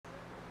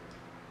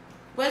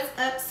What's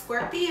up,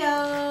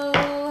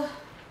 Scorpio?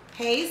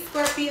 Hey,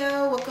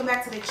 Scorpio. Welcome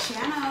back to the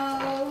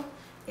channel.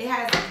 It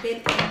has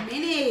been a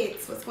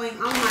minute. What's going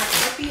on, my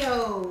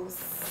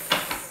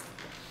Scorpios?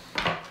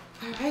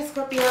 Alright,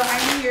 Scorpio,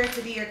 I'm here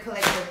to do your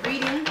collective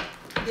reading.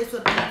 This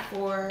will be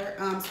for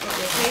Scorpio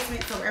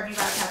placement. So wherever you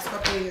guys have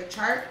Scorpio in your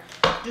chart,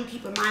 do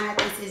keep in mind that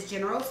this is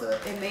general. So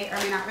it may or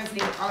may not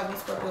resonate with all of you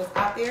Scorpios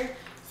out there.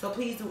 So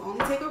please do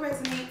only take what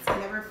resonates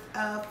and never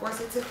force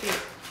it to fit.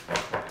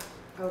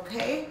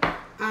 Okay?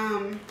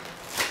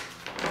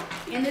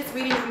 In this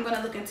reading, I'm going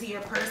to look into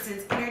your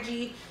person's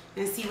energy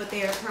and see what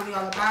they are currently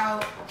all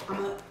about. I'm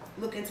going to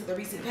look into the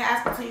recent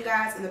past between you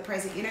guys and the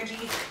present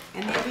energy.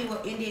 And then we will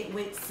end it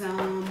with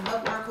some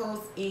love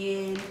oracles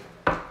and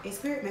a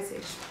spirit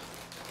message.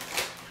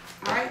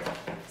 Alright,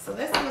 so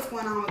let's see what's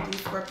going on with you,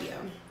 Scorpio.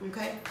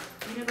 Okay?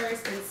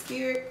 Universe and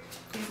spirit,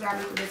 please guide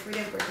me through this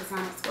reading for the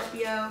sign of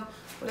Scorpio.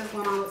 What is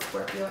going on with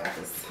Scorpio at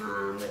this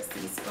time? Let's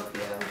see,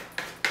 Scorpio.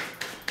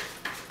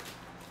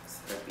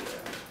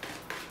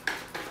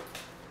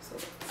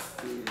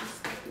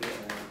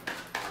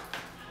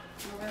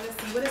 Alright,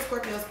 let's see. What is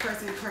Scorpio's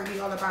person currently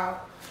all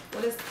about?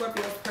 What is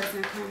Scorpio's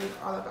person currently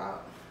all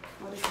about?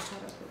 What is this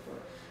chart up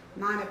for?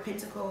 Nine of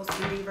Pentacles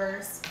in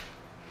reverse.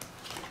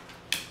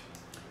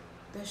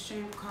 The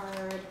Strength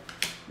card.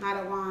 Knight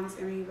of Wands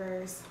in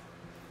reverse.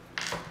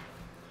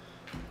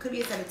 Could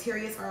be a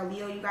Sagittarius or a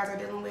Leo you guys are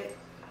dealing with.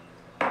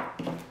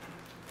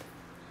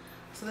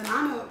 So the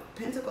Nine of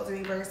Pentacles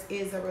in reverse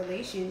is a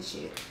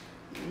relationship.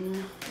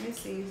 Let me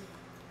see.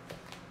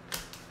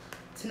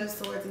 Ten of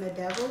Swords and the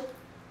Devil.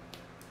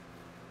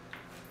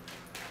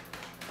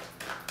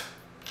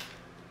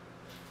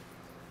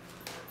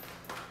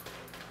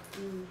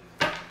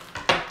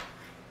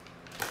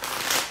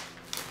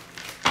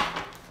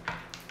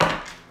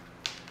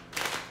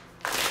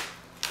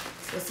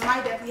 So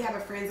somebody definitely have a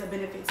friends of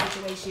benefit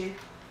situation.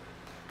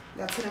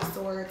 Got Ten of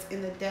Swords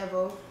and the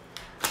Devil.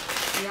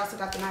 We also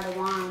got the Knight of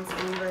Wands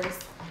in reverse.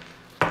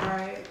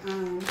 Alright.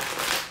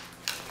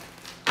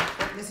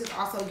 This is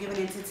also given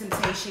into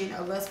temptation,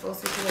 a lustful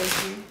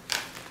situation.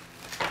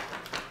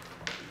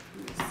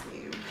 Let me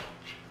see.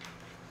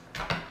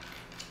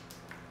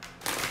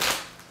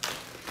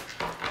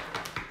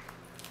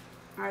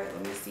 Alright,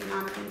 let me see.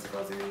 Nine of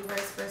Pentacles in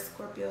reverse for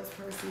Scorpio's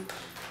person.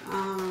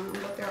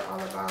 What they're all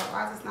about.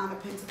 Why is this Nine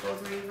of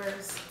Pentacles in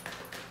reverse?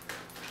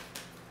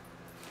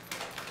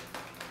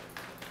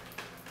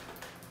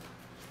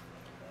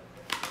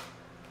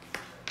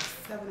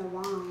 Seven of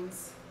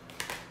Wands.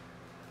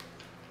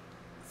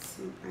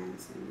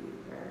 Temperance in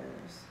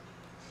reverse.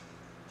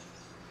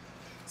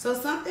 So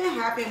something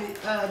happened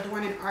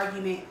during an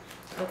argument.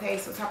 Okay,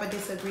 so type of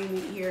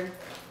disagreement here.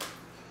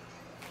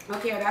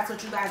 Okay, that's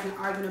what you guys been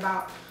arguing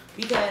about,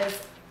 because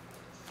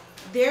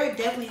there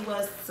definitely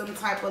was some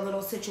type of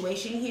little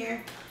situation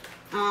here.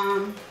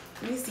 Let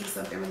me see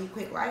something really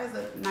quick. Why is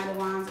the Knight of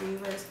Wands in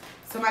reverse?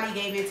 Somebody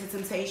gave in to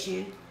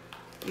temptation,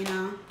 you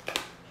know.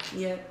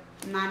 Yep.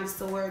 Nine of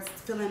Swords,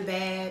 feeling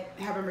bad,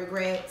 having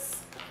regrets.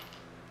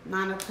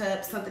 Nine of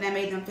Cups, something that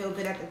made them feel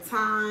good at the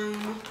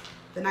time.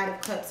 The Knight of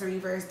Cups in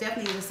reverse.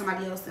 Definitely was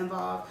somebody else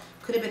involved.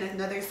 Could have been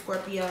another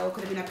Scorpio.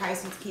 Could have been a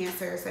Pisces,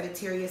 Cancer,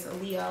 Sagittarius, a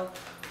Leo.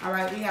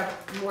 Alright, we have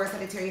more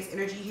Sagittarius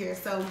energy here.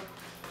 So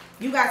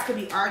you guys could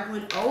be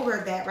arguing over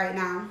that right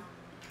now.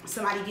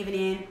 Somebody giving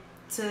in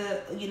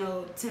to, you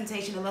know,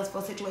 temptation, a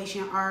lustful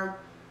situation. Or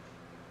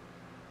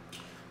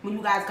when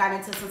you guys got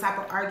into some type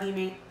of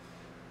argument,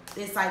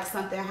 it's like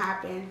something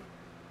happened.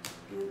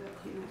 And the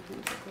Queen of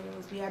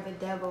Pentacles. We have the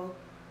Devil.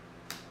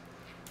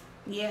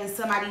 Yeah, and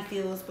somebody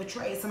feels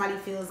betrayed. Somebody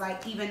feels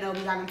like, even though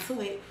we got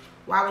into it,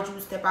 why would you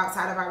step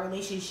outside of our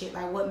relationship?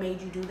 Like, what made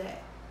you do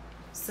that?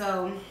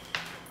 So,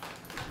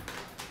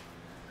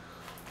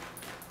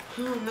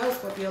 I don't know,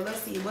 Scorpio. Let's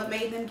see. What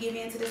made them give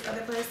in to this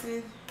other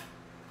person?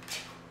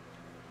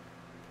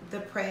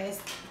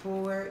 Depressed,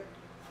 bored,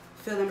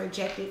 feeling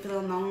rejected,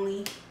 feeling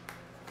lonely.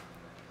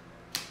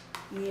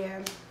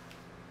 Yeah.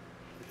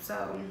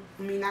 So,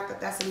 I mean, not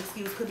that that's an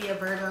excuse. Could be a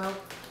Virgo.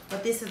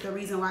 But this is the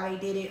reason why they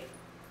did it.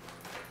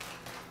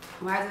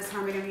 Why is this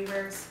Hermit in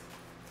reverse?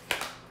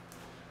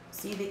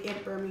 See the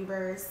Emperor in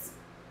reverse.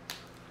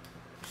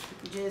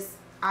 Just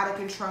out of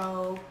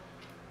control.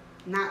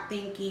 Not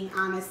thinking,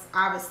 honest,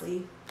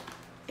 obviously.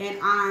 And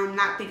I'm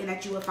not thinking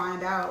that you will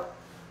find out.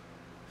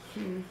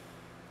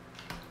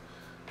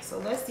 So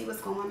let's see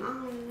what's going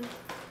on.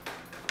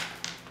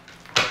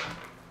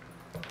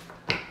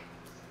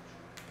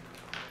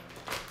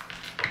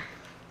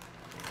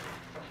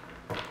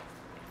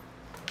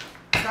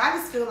 So I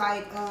just feel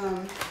like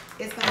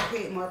it's going to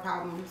create more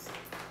problems.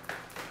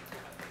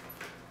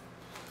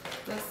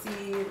 Let's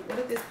see. What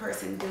did this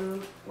person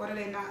do? What are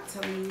they not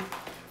telling me?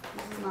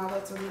 This is not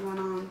what's really going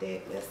on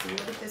deck. Let's see.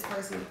 What did this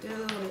person do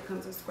when it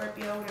comes to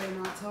Scorpio? What are they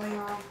not telling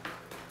y'all?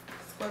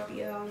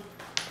 Scorpio.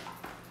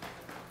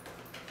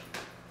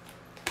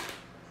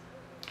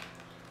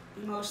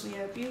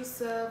 Emotionally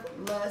abusive.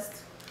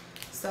 Lust.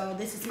 So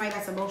this is somebody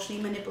that's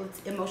emotionally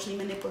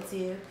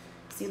manipulative.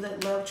 See,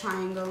 look, love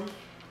triangle.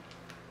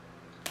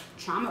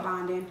 Trauma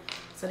bonding.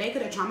 So they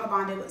could have trauma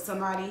bonded with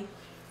somebody,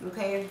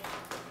 okay?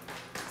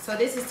 So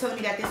this is telling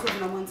me that this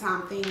wasn't a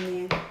one-time thing,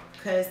 man.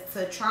 Because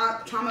to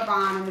trauma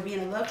bond and to be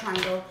in a love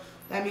triangle,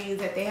 that means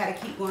that they had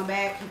to keep going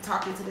back, keep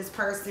talking to this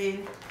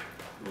person.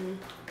 Let me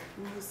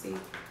see.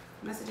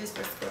 Messages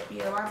for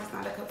Scorpio. Why is this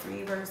not a cup in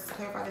reverse?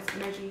 Clarify this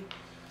energy.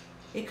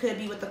 It could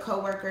be with the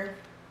coworker,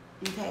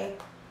 okay?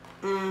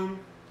 And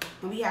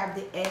we have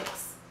the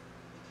ex.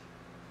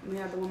 We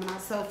have the woman.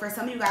 So for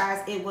some of you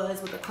guys, it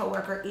was with a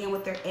coworker and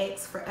with their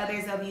ex. For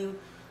others of you,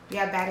 we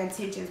have bad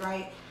intentions,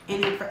 right?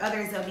 And then for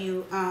others of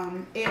you,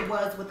 it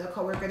was with a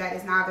coworker that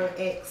is now their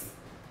ex,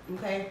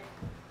 okay?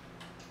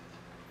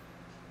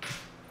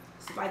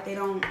 It's like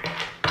they're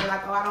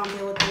like, oh, I don't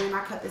deal with them. I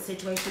cut the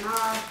situation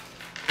off.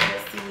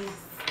 Let's see,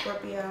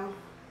 Scorpio.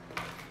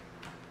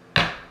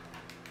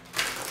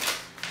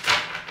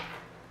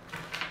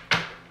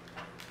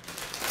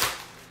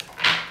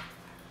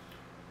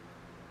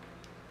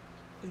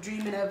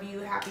 Dreaming of you,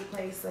 happy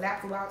place. So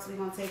that flew out, so we're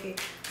gonna take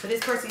it. So this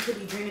person could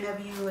be dreaming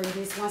of you and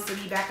just wants to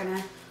be back in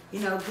a,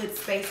 you know, good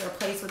space or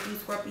place with you,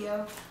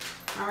 Scorpio.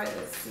 All right,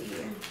 let's see.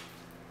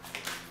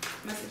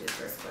 Messages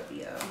for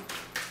Scorpio.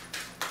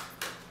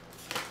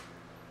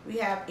 We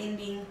have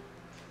endings,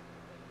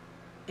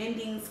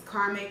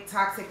 karmic,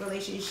 toxic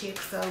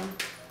relationships. So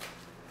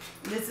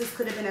this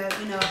could have been a,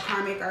 you know, a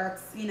karmic or,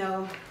 you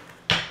know,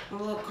 a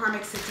little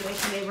karmic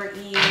situation they were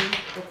in.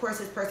 Of course,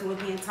 this person was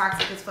being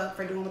toxic as fuck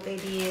for doing what they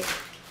did.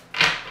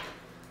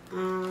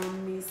 Let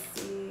me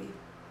see.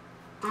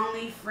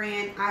 Only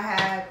friend I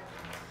have.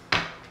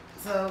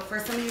 So for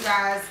some of you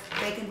guys,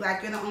 they can be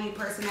like, you're the only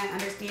person that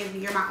understands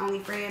me. You're my only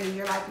friend. And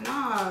you're like,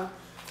 no,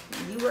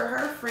 you were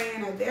her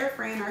friend or their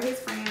friend or his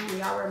friend. And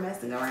y'all were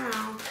messing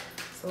around.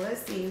 So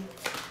let's see.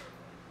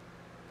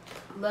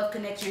 Love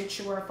connection,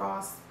 true or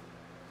false.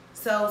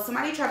 So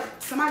somebody caught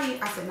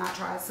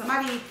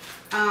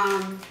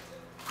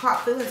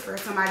feelings for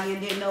somebody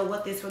and didn't know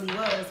what this really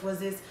was.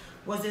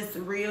 Was this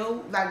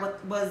real? Like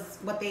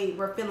what they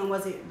were feeling,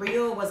 was it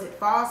real? Was it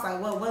false? Like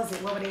what was it?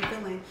 What were they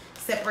feeling?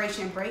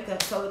 Separation,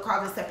 breakup. So it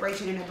caused a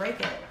separation and a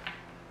breakup.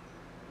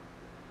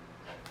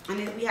 And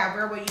then we have,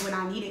 where were you when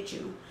I needed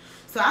you?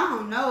 So I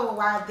don't know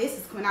why this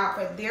is coming out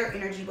for their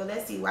energy, but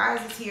let's see. Why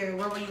is this here?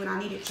 Where were you when I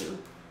needed you?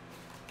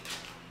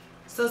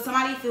 So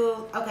somebody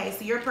feels, okay,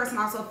 so your person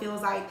also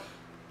feels like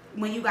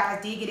when you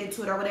guys did get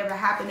into it or whatever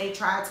happened, they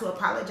tried to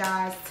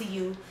apologize to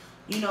you,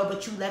 you know,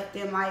 but you left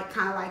them like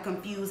kind of like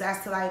confused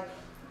as to like,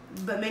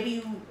 but maybe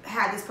you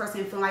had this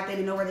person feeling like they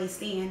didn't know where they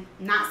stand.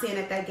 Not saying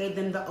that that gave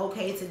them the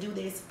okay to do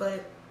this,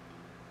 but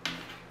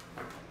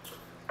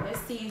let's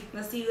see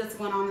what's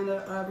going on in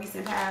the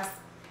recent past.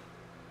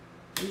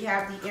 We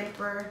have the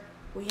Emperor,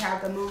 we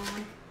have the Moon,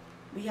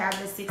 we have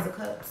the Six of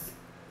Cups.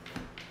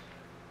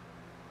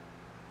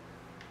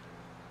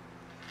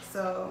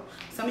 So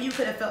some of you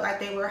could have felt like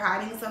they were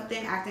hiding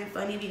something, acting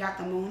funny. We got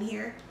the Moon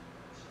here.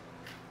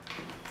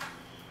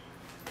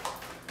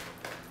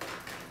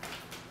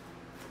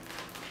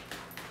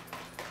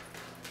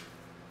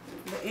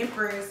 The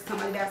Emperor is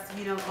somebody that's,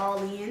 you know,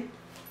 all in.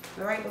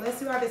 All right, but let's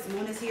see why this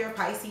Moon is here.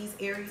 Pisces,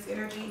 Aries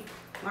energy.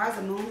 Why is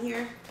the Moon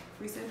here?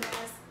 Recent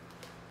past.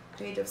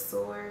 Page of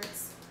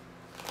Swords.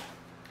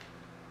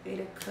 Eight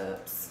of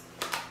Cups.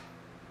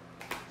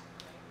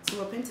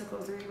 Two of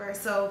Pentacles in reverse.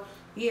 So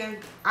yeah,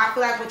 I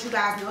feel like what you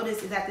guys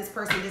noticed is that this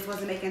person just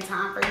wasn't making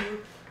time for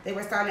you. They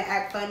were starting to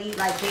act funny,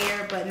 like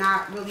there, but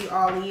not really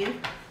all in.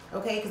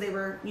 Okay, because they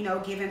were, you know,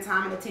 giving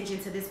time and attention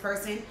to this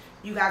person.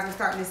 You guys were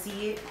starting to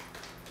see it.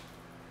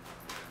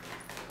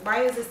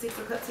 Why is the Six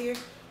of Cups here?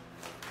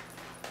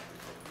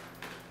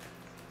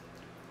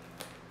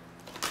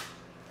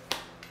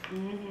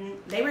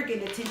 They were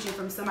getting attention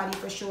from somebody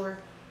for sure.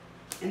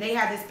 And they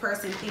had this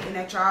person thinking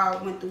that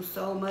y'all went through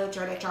so much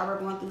or that y'all were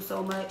going through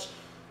so much.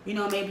 You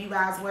know, maybe you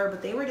guys were,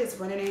 but they were just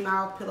running their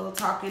mouth, pillow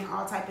talking,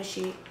 all type of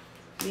shit.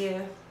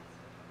 Yeah.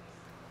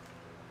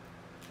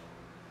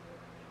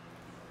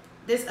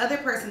 This other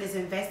person is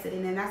invested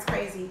in, and that's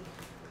crazy.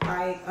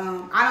 Like, I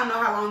don't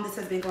know how long this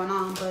has been going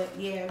on, but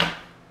yeah.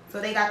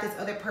 So they got this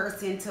other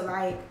person to,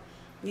 like,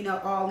 you know,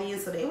 all in.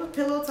 So they were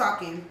pillow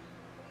talking.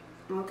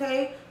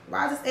 Okay?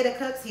 Why is this Eight of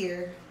Cups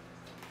here?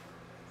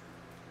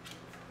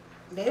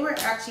 They were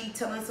actually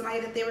telling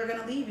somebody that they were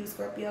going to leave you,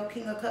 Scorpio.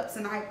 King of Cups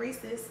and High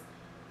Priestess.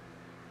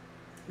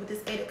 With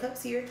this Eight of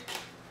Cups here.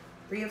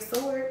 Three of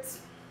Swords.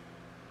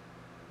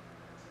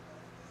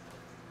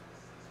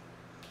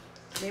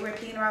 They were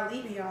thinking about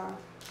leaving y'all.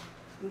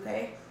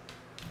 Okay?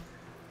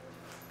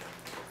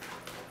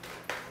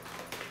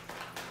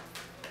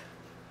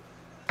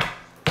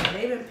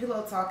 They've been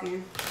pillow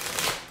talking.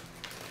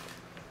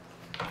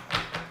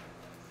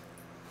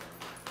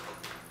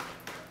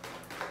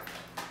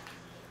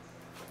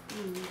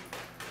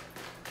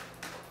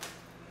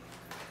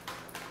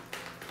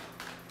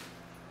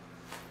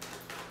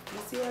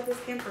 Let's see why this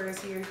Emperor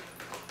is here.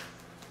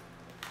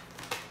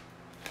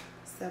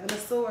 Seven of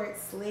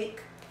Swords,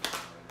 slick.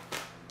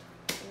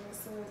 Seven of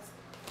Swords.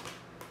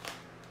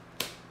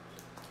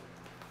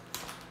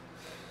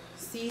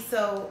 See,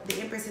 so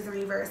the Empress is in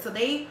reverse. So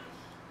they,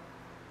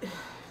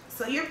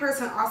 So your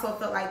person also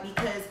felt like,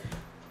 because,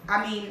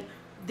 I mean,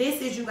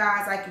 this is you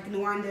guys like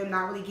ignoring them,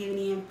 not really giving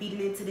in,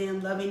 feeding into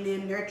them, loving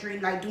them,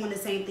 nurturing, like doing the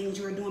same things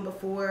you were doing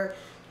before,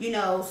 you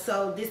know.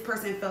 So this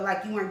person felt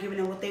like you weren't giving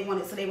them what they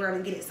wanted, so they were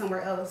going to get it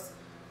somewhere else.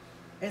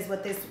 Is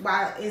what this,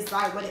 why it's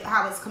like,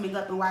 how it's coming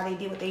up and why they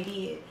did what they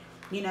did,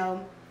 you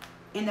know.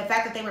 And the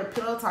fact that they were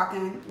pillow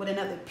talking with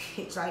another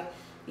bitch, like,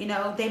 you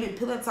know, they've been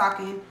pillow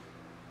talking.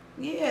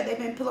 Yeah, they've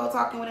been pillow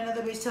talking with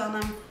another bitch,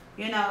 telling them,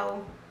 you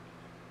know,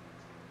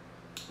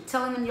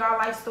 telling them your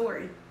life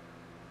story.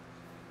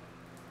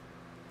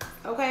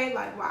 Okay,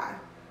 like why?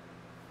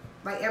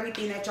 Like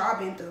everything that y'all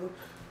been through.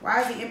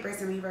 Why is the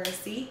Empress in reverse?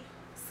 See?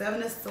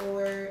 7 of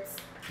Swords.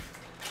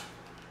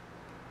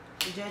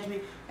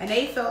 Judgment. And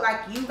they felt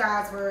like you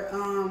guys were,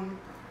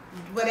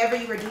 whatever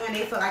you were doing,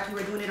 they felt like you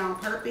were doing it on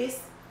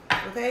purpose.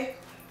 Okay?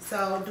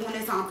 So doing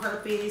this on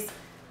purpose,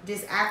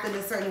 just acting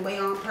a certain way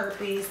on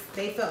purpose.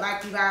 They felt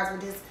like you guys were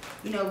just,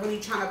 you know, really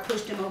trying to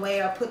push them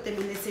away or put them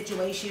in this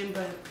situation.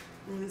 But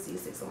let me see,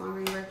 6 of Wands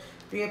in reverse,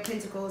 3 of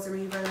Pentacles in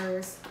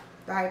reverse,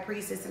 the High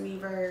Priestess in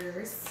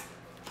reverse.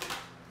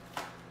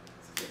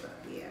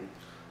 Yeah.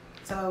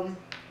 So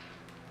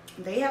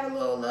they have a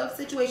little love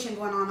situation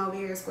going on over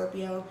here,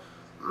 Scorpio.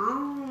 I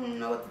don't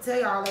know what to tell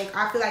y'all. Like,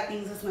 I feel like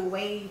things just went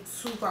way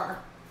too far.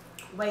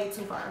 Way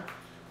too far.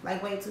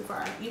 Like, way too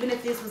far. Even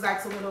if this was like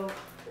some little,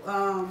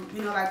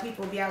 you know, like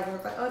people be at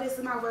work, like, oh, this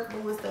is my work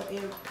boo and stuff.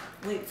 It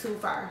went too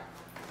far.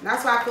 And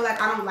that's why I feel like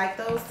I don't like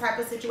those type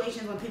of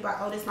situations when people are,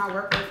 oh, this is my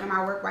work boyfriend,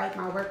 my work wife,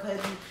 my work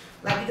husband.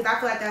 Like, because I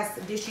feel like that's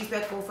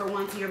disrespectful for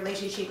one to your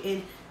relationship.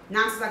 And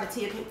 9 times out of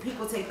 10,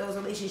 people take those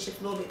relationships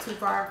a little bit too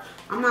far.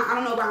 I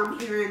don't know why I'm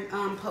hearing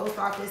post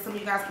office. Some of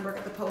you guys can work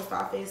at the post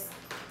office.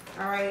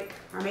 All right,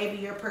 or maybe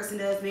your person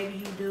does, maybe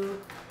you do.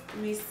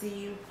 Let me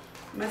see.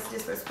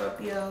 Messages for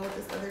Scorpio with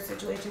this other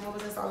situation. What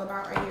was this all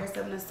about right here?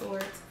 7 of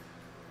Swords.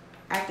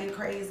 Acting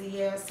crazy,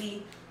 yeah,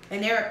 see?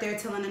 And they're up there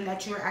telling them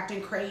that you're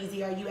acting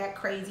crazy, or you act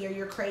crazy, or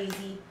you're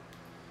crazy,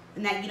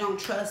 and that you don't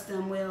trust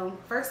them. Well,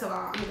 first of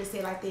all, I'm going to say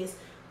it like this.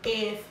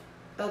 If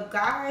a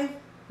guy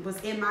was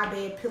in my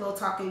bed pillow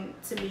talking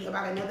to me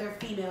about another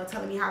female,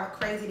 telling me how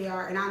crazy they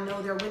are, and I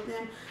know they're with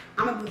them,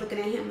 I'm going to be looking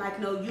at him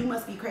like, no, you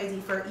must be crazy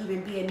for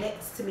even being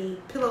next to me,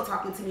 pillow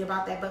talking to me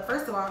about that. But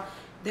first of all,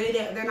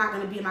 they're not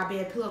going to be in my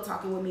bed pillow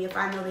talking with me if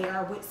I know they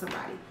are with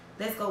somebody.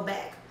 Let's go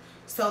back.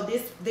 So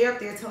they're up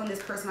there telling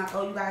this person like,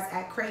 oh, you guys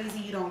act crazy,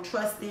 you don't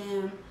trust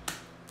them.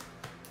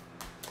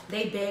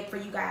 They beg for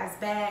you guys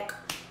back,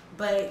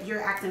 but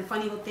you're acting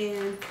funny with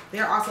them.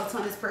 They're also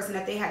telling this person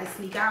that they had to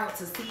sneak out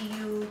to see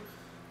you,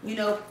 you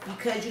know,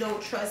 because you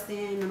don't trust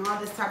them and all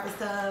this type of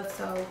stuff.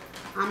 So,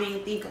 I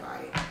mean, think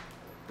about it.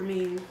 I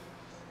mean,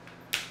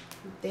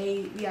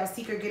 we have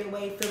secret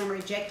getaway, feeling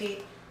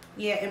rejected.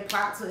 Yeah, and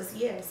plot twist.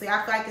 Yeah, see,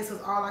 I feel like this was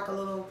all like their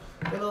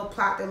little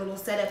plot, their little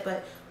setup.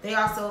 But they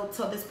also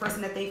told this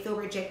person that they feel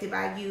rejected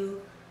by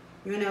you.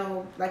 You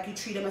know, like you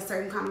treat them a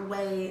certain kind of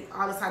way,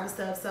 all this type of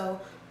stuff.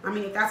 So, I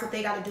mean, if that's what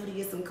they got to do to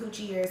get some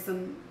coochie or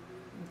some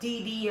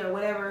DD or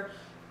whatever,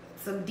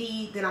 some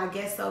D, then I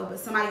guess so. But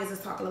somebody is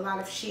just talking a lot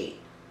of shit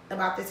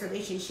about this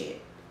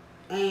relationship.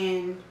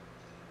 And,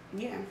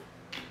 yeah.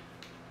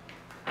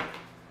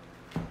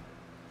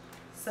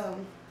 So,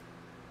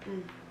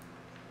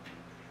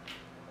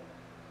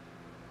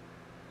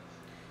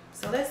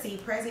 So let's see,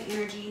 present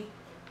energy.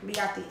 We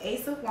got the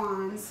Ace of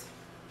Wands,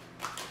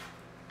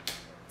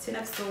 10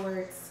 of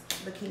Swords,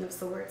 the King of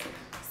Swords.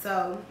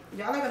 So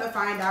y'all are going to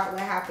find out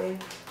what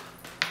happened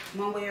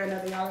one way or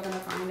another. Y'all are going to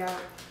find out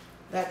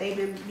that they've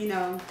been, you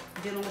know,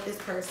 dealing with this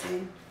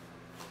person.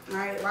 All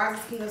right, why is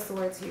this King of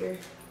Swords here?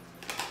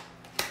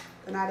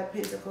 The Knight of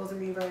Pentacles in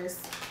reverse.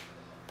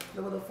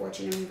 The Wheel of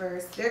Fortune in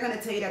reverse. They're going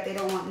to tell you that they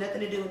don't want nothing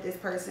to do with this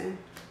person.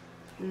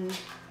 And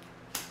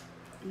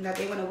that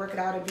they want to work it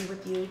out and be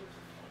with you.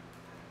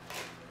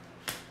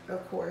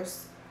 Of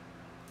course.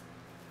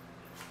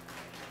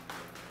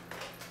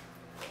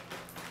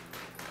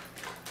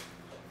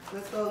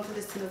 Let's go into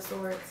this 10 of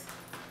Swords.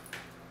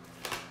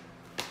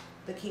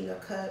 The King of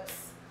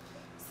Cups.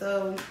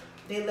 So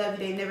they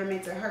love you. They never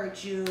meant to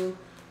hurt you.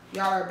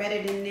 Y'all are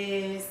better than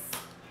this.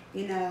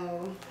 You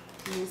know,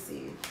 let me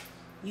see.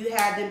 You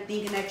had them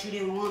thinking that you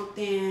didn't want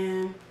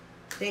them.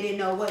 They didn't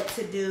know what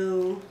to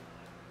do.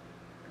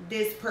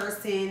 This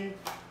person,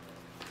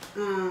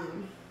 let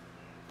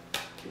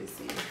me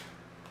see.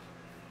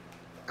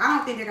 I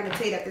don't think they're going to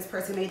tell you that this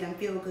person made them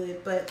feel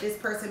good, but this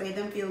person made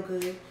them feel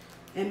good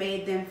and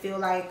made them feel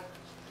like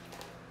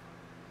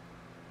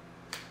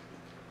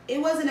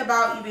it wasn't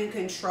about even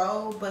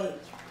control.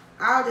 But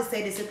I'll just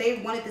say this: if they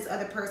wanted this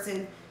other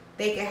person,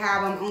 they could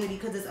have them only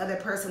because this other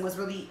person is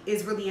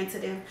really into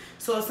them.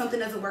 So if something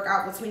doesn't work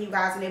out between you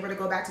guys and they were to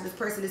go back to this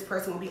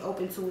person will be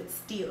open to it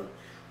still.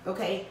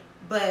 Okay,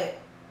 but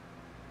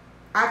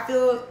I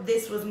feel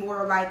this was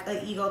more like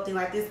an ego thing.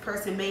 Like this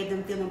person made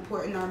them feel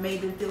important, or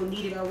made them feel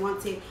needed or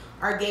wanted,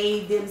 or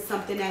gave them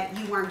something that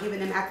you weren't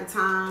giving them at the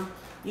time.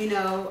 You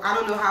know, I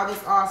don't know how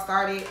this all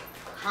started,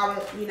 how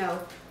it, you know,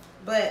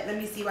 but let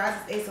me see. Why is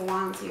this Ace of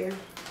Wands here?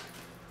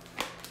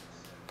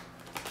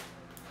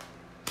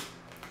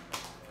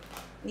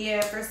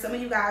 Yeah, for some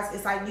of you guys,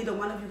 it's like neither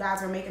one of you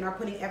guys are making or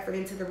putting effort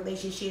into the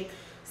relationship.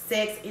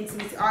 Sex,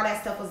 intimacy, all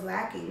that stuff was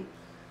lacking.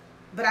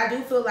 But I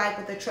do feel like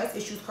with the trust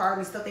issues card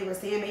and stuff they were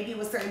saying, maybe it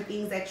was certain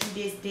things that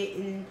you just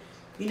didn't,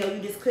 you know, you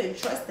just couldn't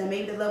trust them.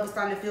 Maybe the love was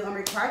starting to feel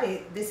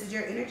unrequited. This is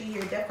your energy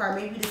here, death card.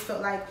 Maybe you just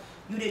felt like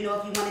you didn't know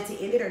if you wanted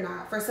to end it or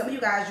not. For some of you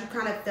guys, you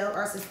kind of felt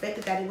or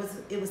suspected that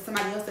it was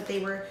somebody else that they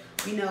were,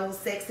 you know,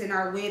 sexing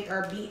or with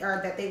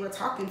or that they were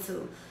talking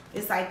to.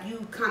 It's like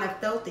you kind of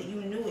felt it,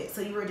 you knew it.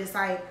 So you were just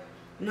like,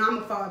 no, I'm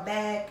gonna fall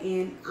back,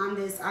 and I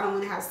don't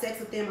want to have sex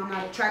with them. I'm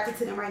not attracted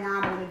to them right now.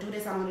 I don't want to do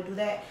this. I don't want to do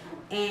that.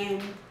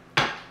 And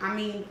I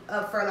mean,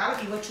 for a lot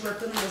of you, what you were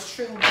feeling was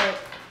true, but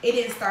it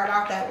didn't start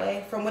off that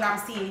way. From what I'm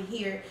seeing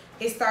here,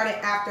 it started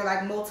after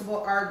like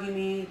multiple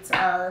arguments,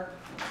 or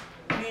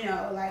you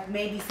know, like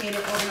maybe saying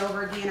it over and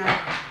over again, or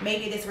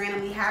maybe this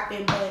randomly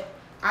happened. But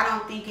I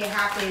don't think it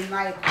happened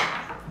like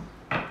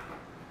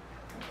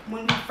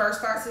when we first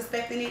start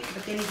suspecting it.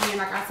 But then again,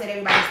 like I said,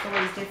 everybody's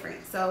story is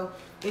different, so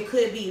it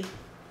could be.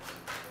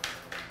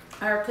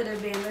 Or it could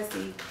have been, let's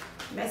see,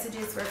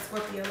 messages for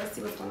Scorpio. Let's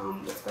see what's going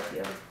on with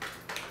Scorpio.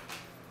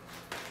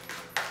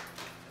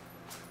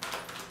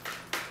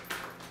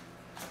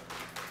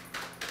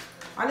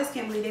 I just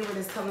can't believe they were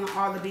just telling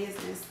all the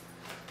business.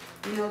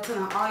 You know,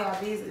 telling all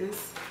y'all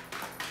business.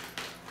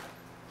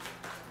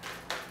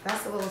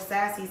 That's a little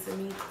sassy to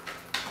me.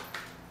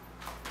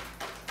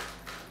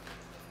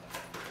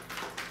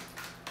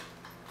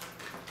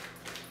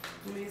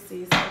 Let me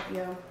see,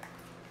 Scorpio.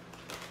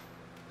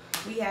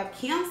 We have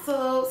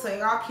canceled. So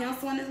y'all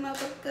canceling this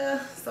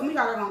motherfucker. Some of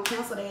y'all are gonna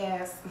cancel their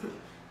ass.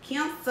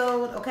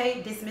 Canceled,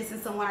 okay? Dismissing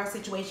someone or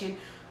situation.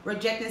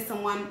 Rejecting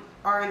someone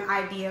or an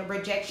idea.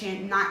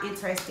 Rejection, not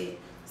interested.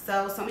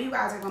 So some of you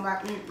guys are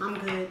gonna be like, I'm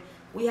good.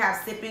 We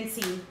have sipping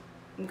tea,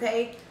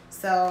 okay?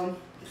 So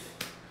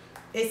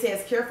it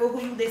says careful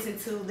who you listen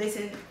to.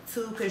 Listen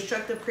to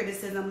constructive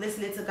criticism.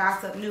 Listening to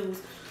gossip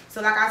news.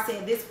 So like I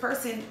said, this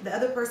person, the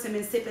other person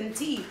been sipping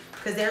tea,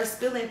 because they're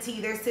spilling tea,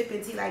 they're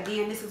sipping tea, like,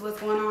 damn, this is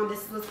what's going on,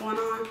 this is what's going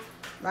on.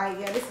 Like,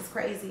 yeah, this is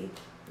crazy.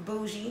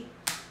 Bougie.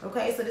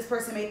 Okay, so this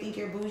person may think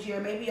you're bougie, or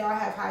maybe y'all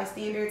have high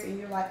standards and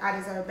you're like, I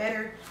deserve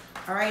better.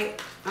 All right.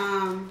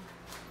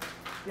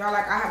 Y'all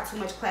like, I have too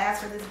much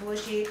class for this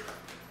bullshit.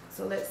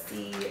 So let's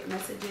see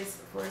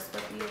messages for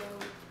Scorpio.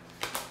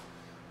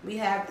 We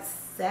have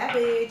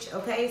savage.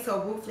 Okay,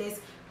 so ruthless.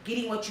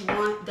 Getting what you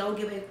want, don't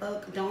give a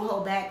fuck, don't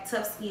hold back,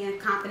 tough skin,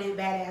 confident,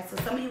 badass. So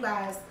some of you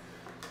guys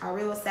are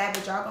real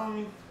savage. Y'all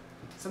gonna,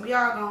 some of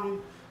y'all gonna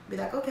be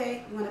like,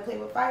 okay, you wanna play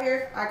with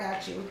fire? I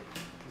got you.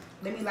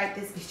 Let me light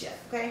this bitch up,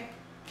 okay?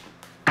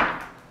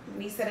 Let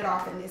me set it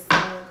off in this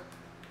mug.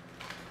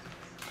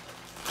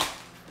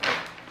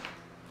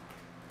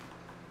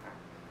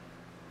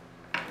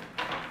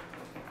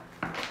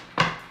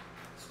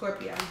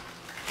 Scorpio,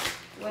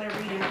 what a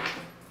reading.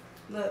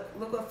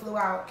 Look what flew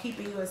out,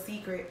 keeping you a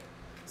secret.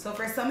 So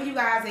for some of you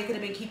guys, they could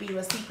have been keeping you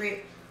a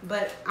secret,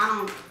 but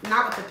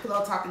not with the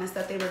pillow talking and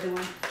stuff they were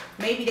doing.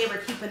 Maybe they were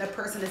keeping the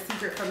person a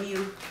secret from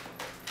you.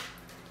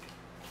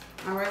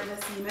 All right,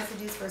 let's see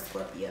messages for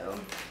Scorpio.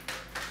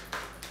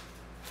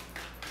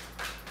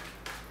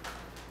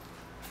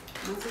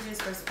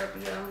 Messages for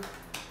Scorpio.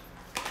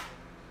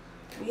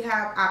 We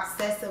have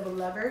obsessive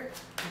lover,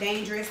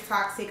 dangerous,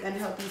 toxic,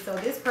 unhealthy. So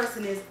this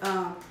person is,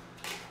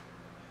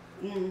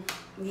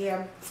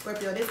 yeah,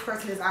 Scorpio, this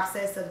person is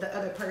obsessive, the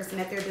other person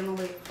that they're dealing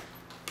with.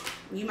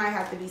 You might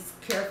have to be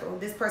careful.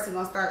 This person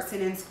gonna start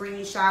sending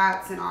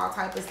screenshots and all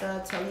type of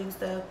stuff, telling you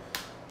stuff.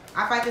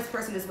 I find this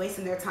person is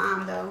wasting their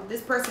time though.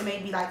 This person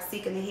may be like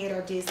sick in the head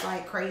or just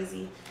like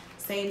crazy.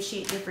 Same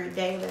shit, different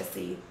day. Let's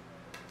see.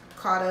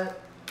 Caught up.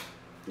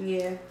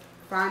 Yeah.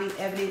 Finding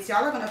evidence.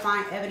 Y'all are gonna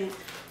find evidence.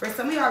 For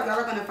some of y'all, y'all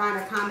are gonna find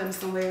a condom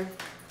somewhere.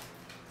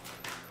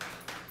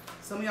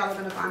 Some of y'all are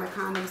gonna find a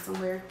condom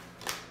somewhere.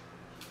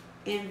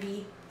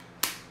 Envy.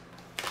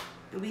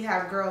 And we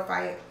have girl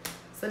fight.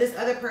 So this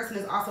other person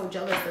is also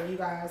jealous of you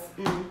guys.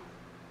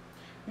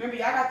 Remember,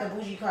 y'all got the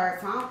bougie card,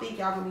 so I don't think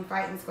y'all gonna be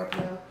fighting,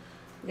 Scorpio.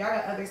 Y'all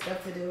got other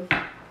stuff to do.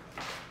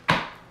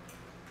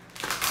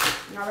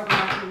 Y'all are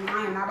gonna,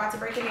 I am not about to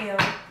break a nail.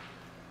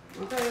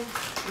 Okay,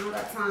 I don't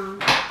got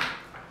time.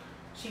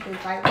 She can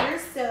fight with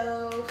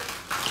herself.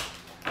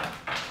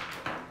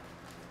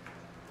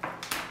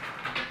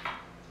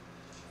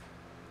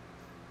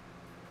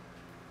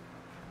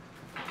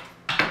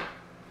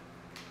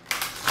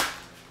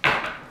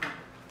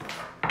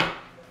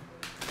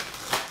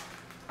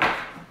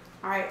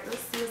 Alright, let's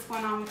see what's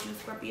going on with you,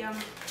 Scorpio.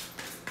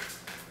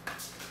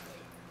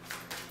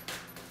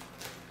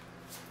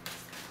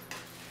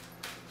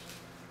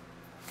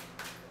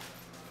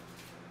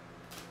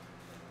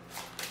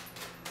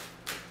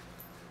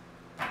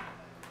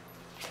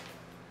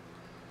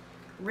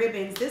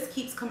 Ribbons. This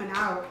keeps coming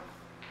out.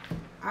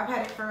 I've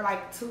had it for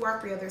like 2 or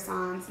 3 other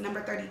signs.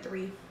 Number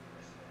 33.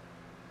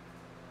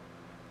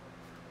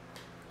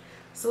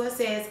 So it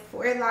says,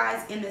 for it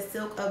lies in the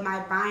silk of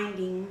my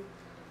binding,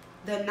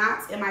 the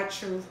knots in my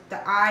truth,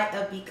 the eye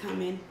of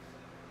becoming,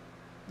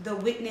 the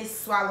witness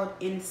swallowed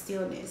in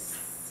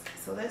stillness.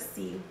 So let's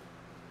see.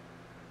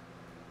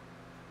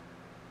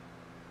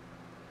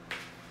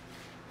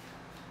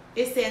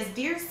 It says,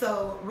 dear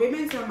soul,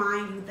 ribbons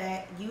remind you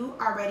that you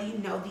already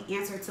know the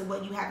answer to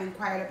what you have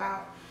inquired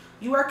about.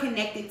 You are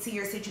connected to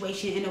your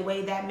situation in a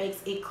way that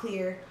makes it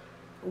clear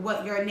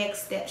what your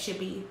next step should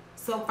be.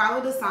 So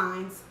follow the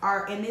signs,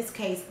 or in this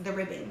case, the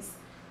ribbons,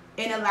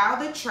 and allow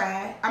the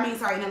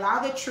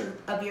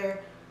truth of your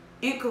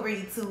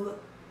inquiry to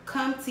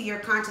come to your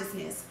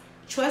consciousness.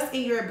 Trust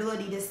in your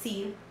ability to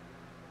see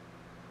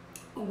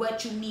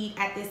what you need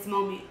at this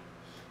moment.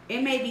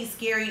 It may be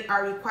scary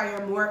or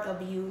require more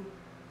of you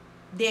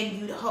than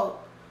you'd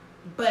hope,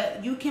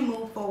 but you can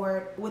move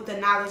forward with the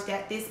knowledge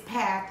that this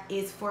path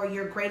is for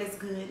your greatest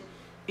good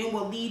and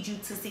will lead you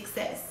to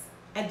success.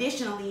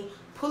 Additionally,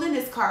 pulling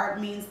this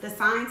card means the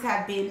signs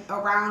have been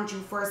around you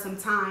for some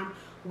time,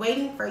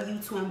 waiting for you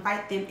to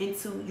invite them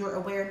into your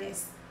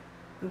awareness.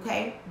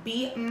 Okay?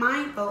 Be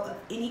mindful of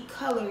any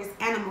colors,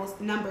 animals,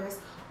 numbers,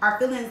 or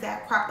feelings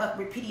that crop up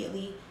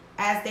repeatedly,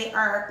 as they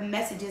are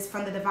messages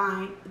from the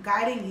divine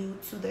guiding you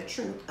to the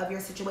truth of your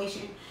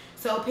situation.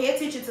 So pay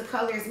attention to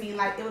colors, mean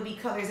like it would be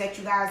colors that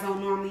you guys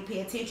don't normally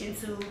pay attention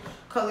to,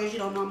 colors you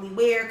don't normally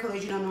wear,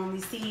 colors you don't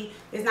normally see.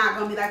 It's not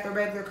going to be like the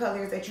regular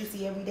colors that you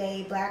see every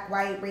day, black,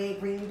 white, red,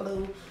 green,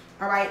 blue.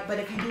 All right, but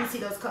if you do see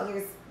those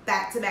colors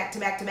back to back to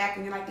back to back,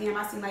 and you're like, damn,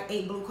 I seen like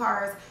 8 blue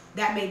cars,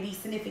 that may be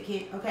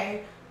significant.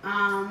 Okay.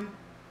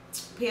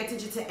 Pay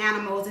attention to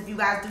animals. If you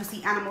guys do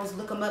see animals,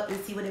 look them up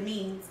and see what it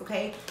means.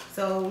 Okay,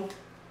 so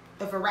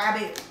if a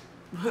rabbit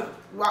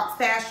walks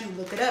past you,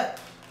 look it up.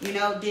 You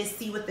know, just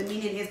see what the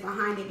meaning is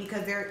behind it,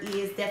 because there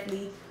is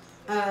definitely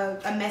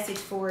a message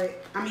for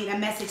it. I mean, a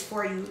message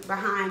for you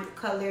behind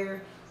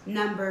color,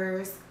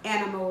 numbers,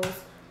 animals,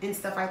 and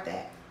stuff like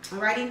that.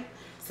 Alrighty?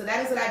 So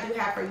that is what I do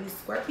have for you,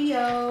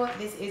 Scorpio.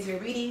 This is your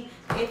reading.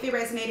 If it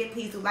resonated,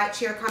 please do like,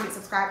 share, comment,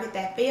 subscribe, hit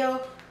that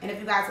bell. And if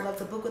you guys would love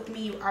to book with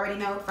me, you already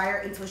know,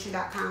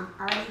 fireintuition.com.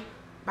 Alrighty?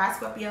 Bye,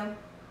 Scorpio.